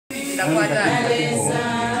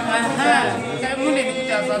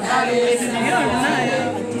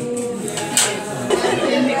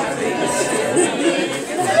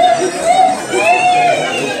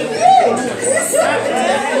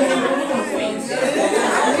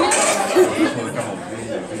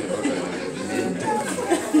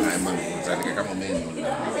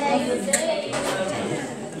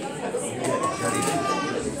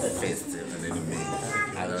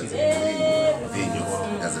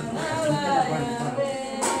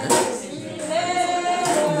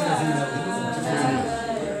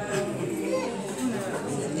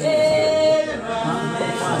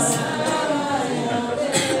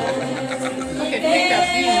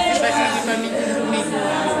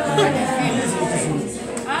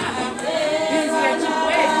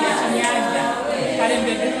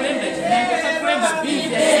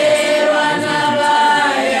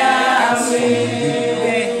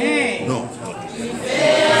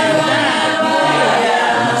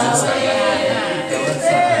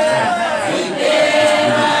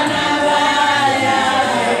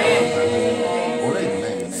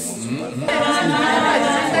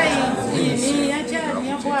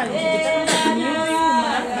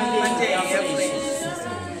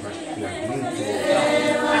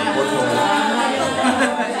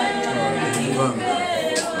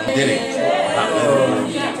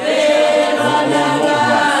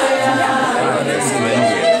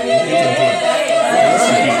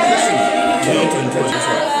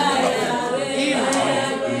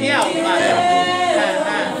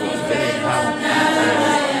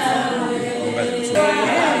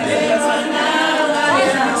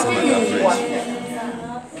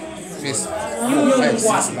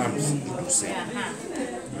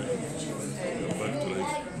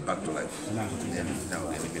Back to life. Now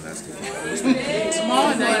let me be asking.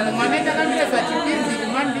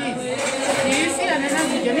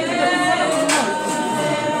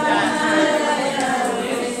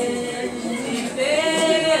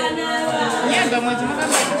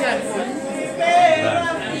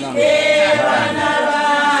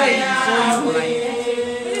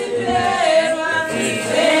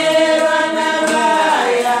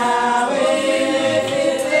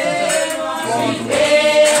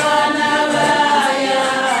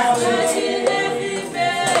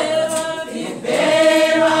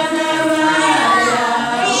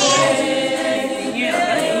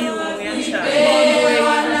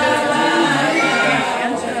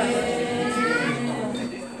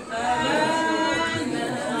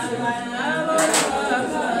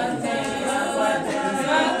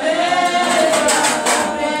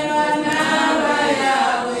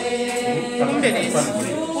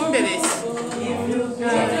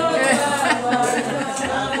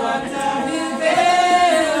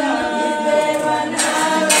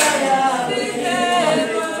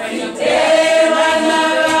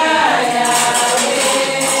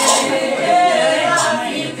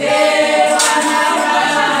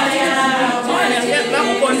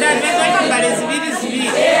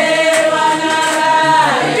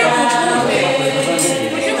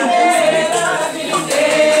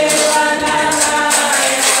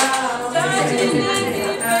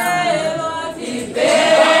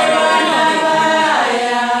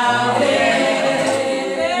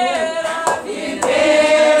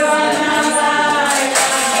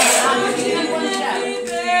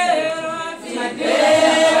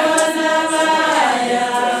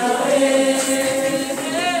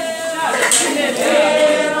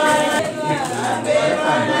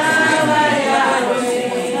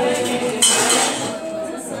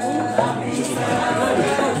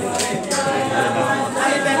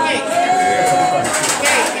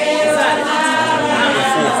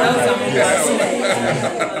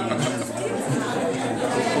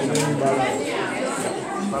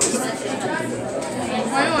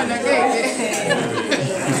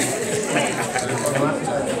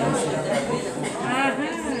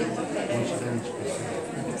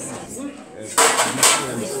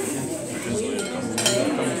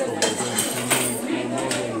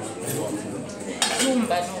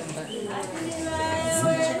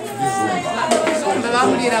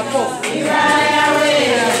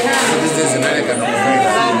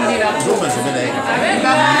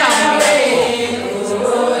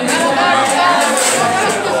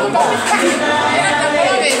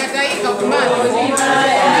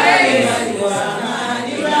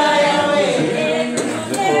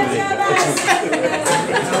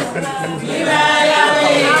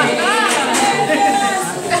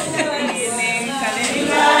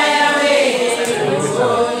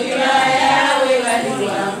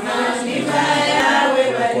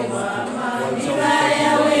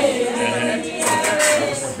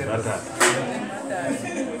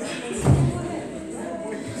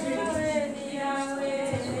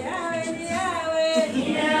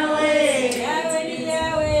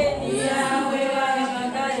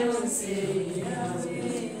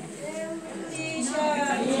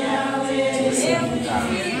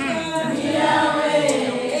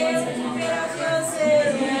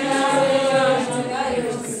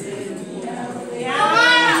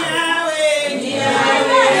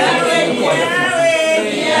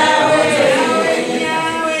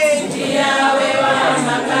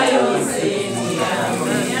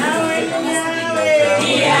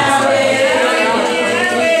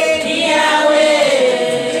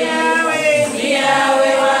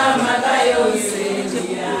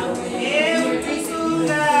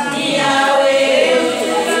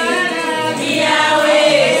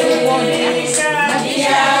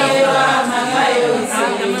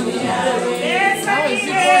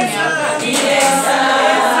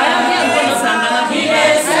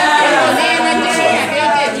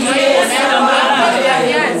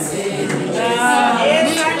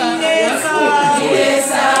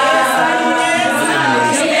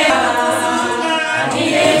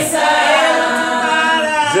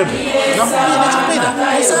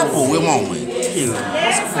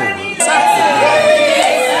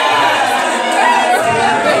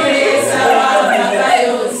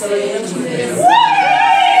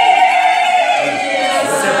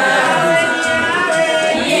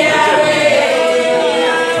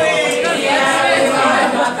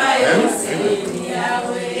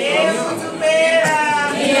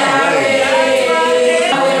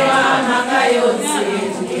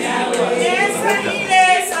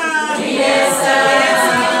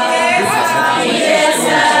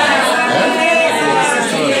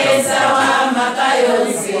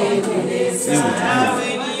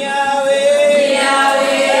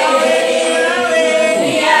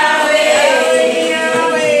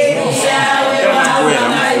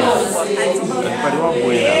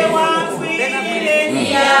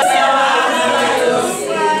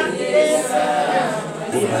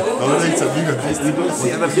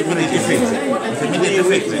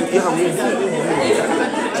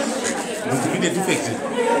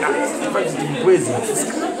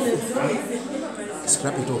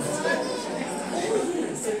 Scrap it off.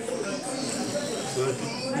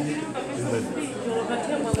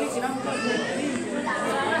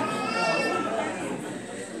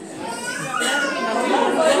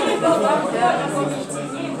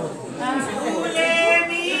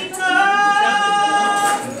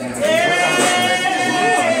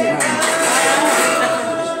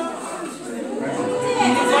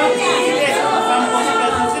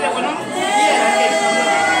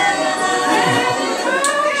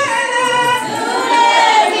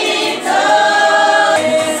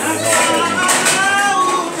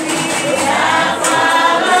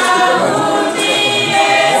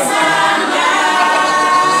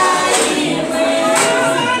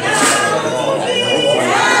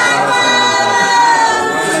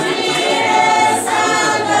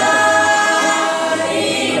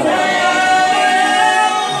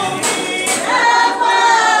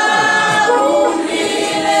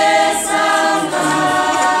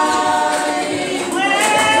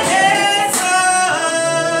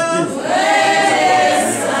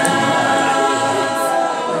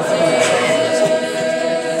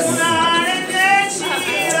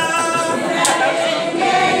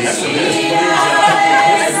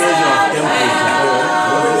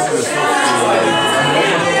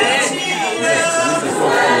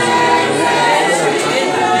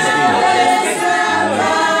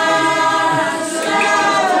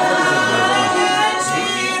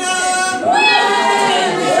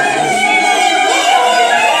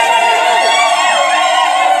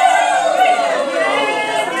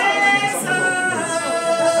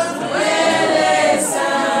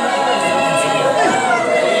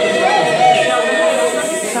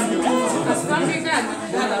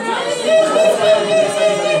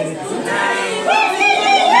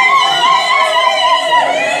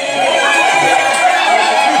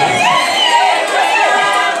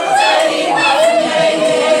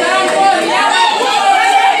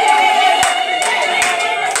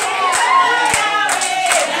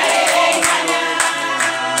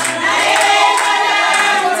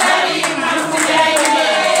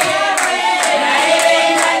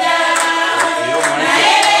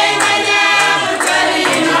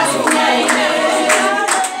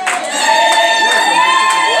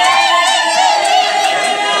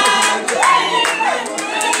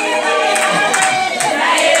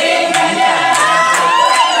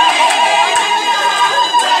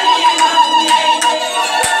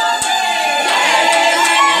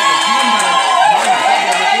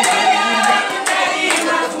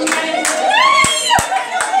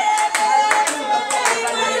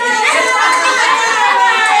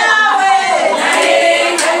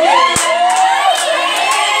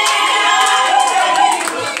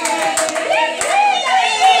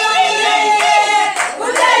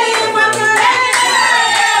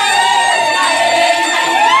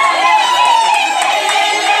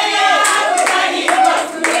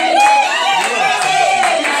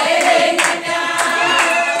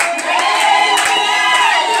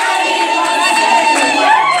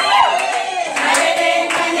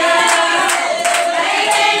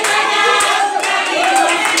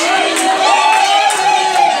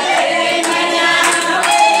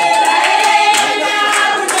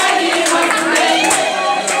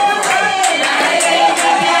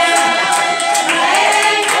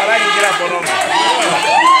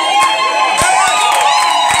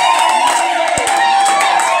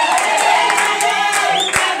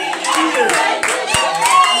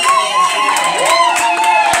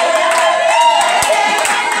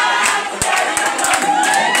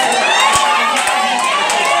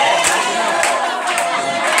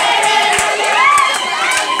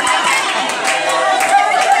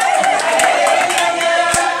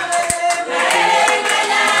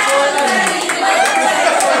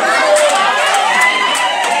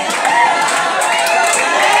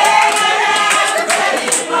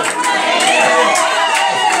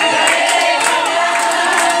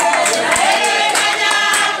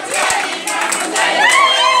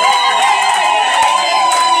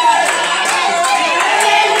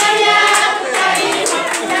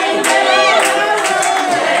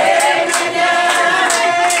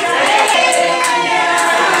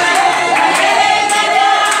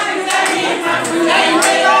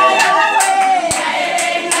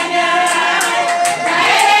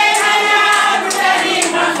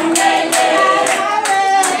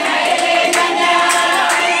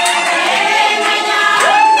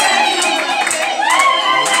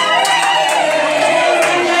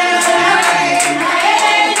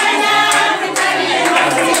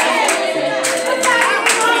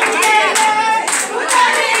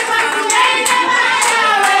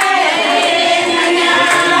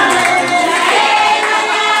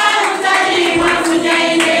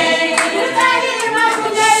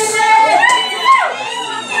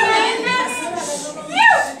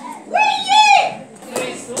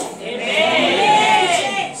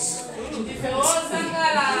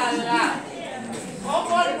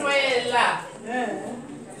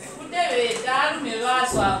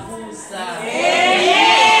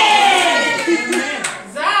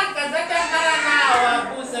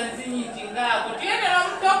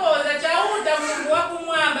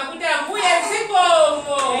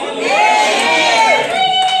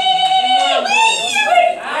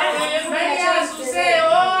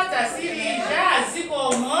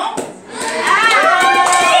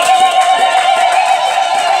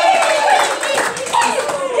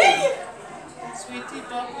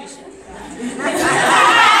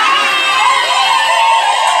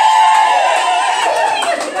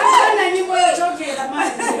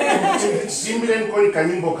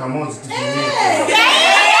 kanyimbo kamozi tutumie.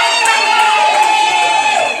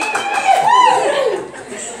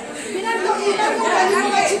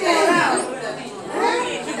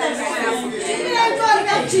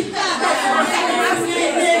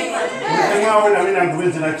 Mwa mina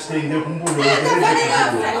nguwenze na kitenge kumbulo.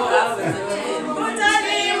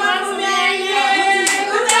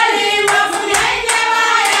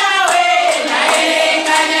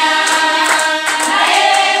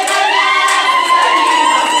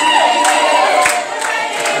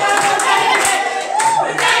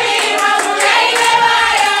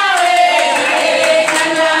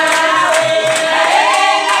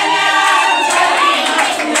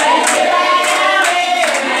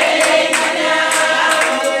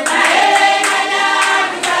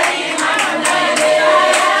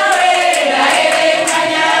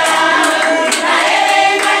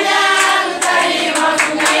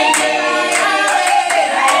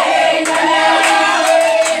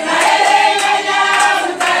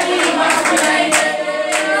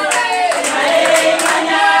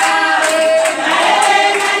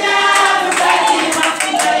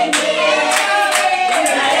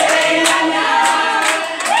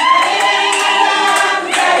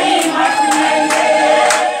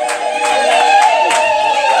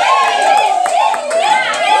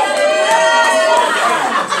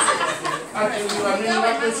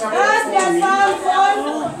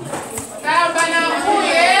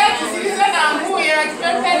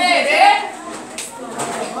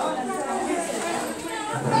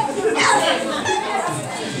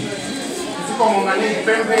 Como mani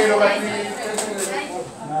pembero bati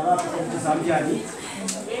naba kuzambiani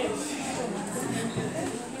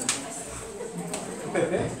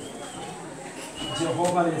pepe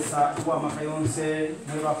Jehova lesa kwa makayonse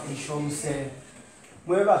mweba fishonse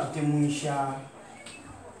mweba tutemuisha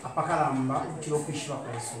apakalamba utiro kwishwa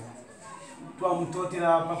kweso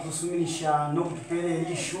twamutotera pakusuminisha no kutupere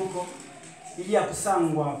ishuko ili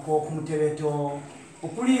akusangwa ko kumutebeto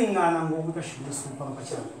okulingana ngo bukashibulusu kwa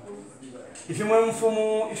mpachako ifimwe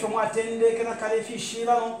mfumu ifimwe atendeke na kale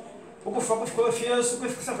fishirano ukufa kufiko fyesu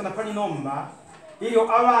kufikisa kana pani nomba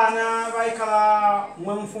iyo abana baikala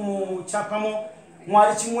mwe mfumu chapamo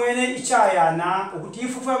mwali chimwene ichayana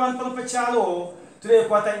ukutifu fa abantu pano pachalo tule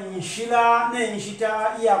kwata inshila ne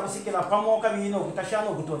inshita iya kusikira pamo kabino kutashano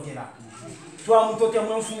kutotera twamutotera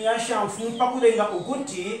mwe mfumu yasha mfumu pakulenga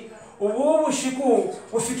ukuti ubu bushiku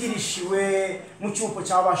ufikirishiwe mu cyupo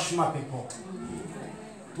cy'abashima pepo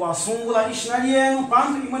twasungula ishina lyenu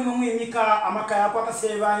pantu imwe mwimika amaka yako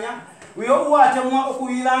akasebanya uyo uwatemwa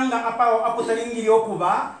okuyilanga apo talingiri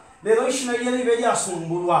okuba lero ishina lyenu libe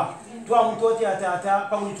lyasumbulwa twamutoti atata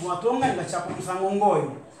pabuli twatonga nga chako musango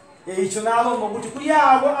ngoyo ekyo nalomba kuti kuli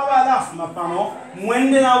abo abalafuma pano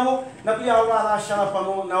mwende nabo na kuli abo abalashala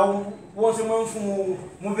pano nawo wonse mfumu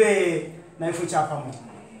mube na ifu chapamo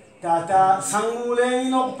tata sangule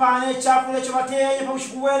ino kupane chakule cyo bateye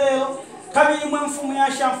pabushikuwelelo kabiri mwe mfumu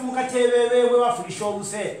yashamfu katebebe we bafulisha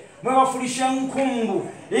obuse mwe bafulisha nkungu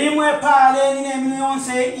imwe pale nine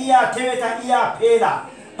miliyonse iya tebeta iya pela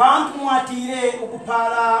pantu mwatire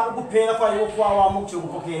ukupela kwa yo kwa wa mukyo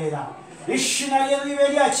gupokelera ishina libe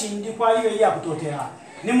lyachindi kwa libe lyakutotera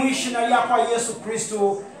ni mwishina lya kwa Yesu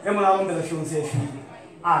Kristo emulalombela fyonse fi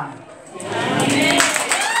amen amen.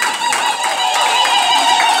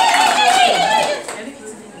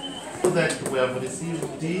 That we have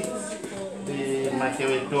received the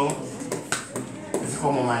matebeto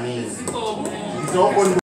como manizi.